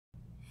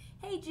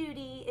Hey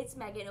Judy, it's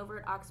Megan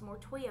over at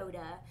Oxmoor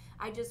Toyota.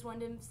 I just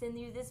wanted to send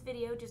you this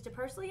video just to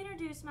personally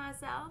introduce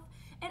myself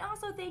and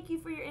also thank you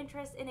for your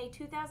interest in a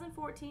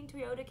 2014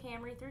 Toyota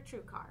Camry through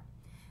TrueCar.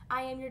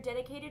 I am your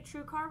dedicated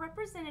TrueCar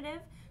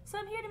representative, so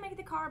I'm here to make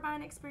the car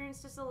buying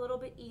experience just a little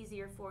bit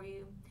easier for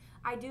you.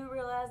 I do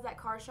realize that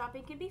car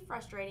shopping can be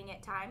frustrating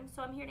at times,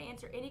 so I'm here to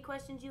answer any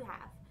questions you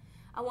have.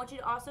 I want you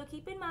to also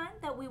keep in mind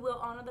that we will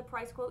honor the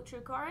price quote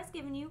TrueCar has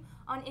given you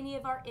on any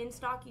of our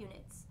in-stock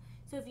units.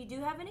 So if you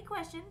do have any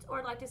questions or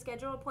would like to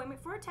schedule an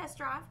appointment for a test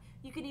drive,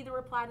 you can either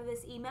reply to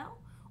this email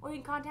or you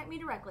can contact me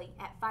directly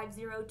at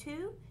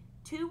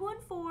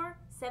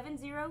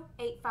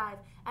 502-214-7085,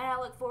 and I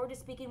look forward to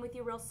speaking with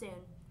you real soon.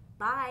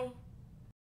 Bye.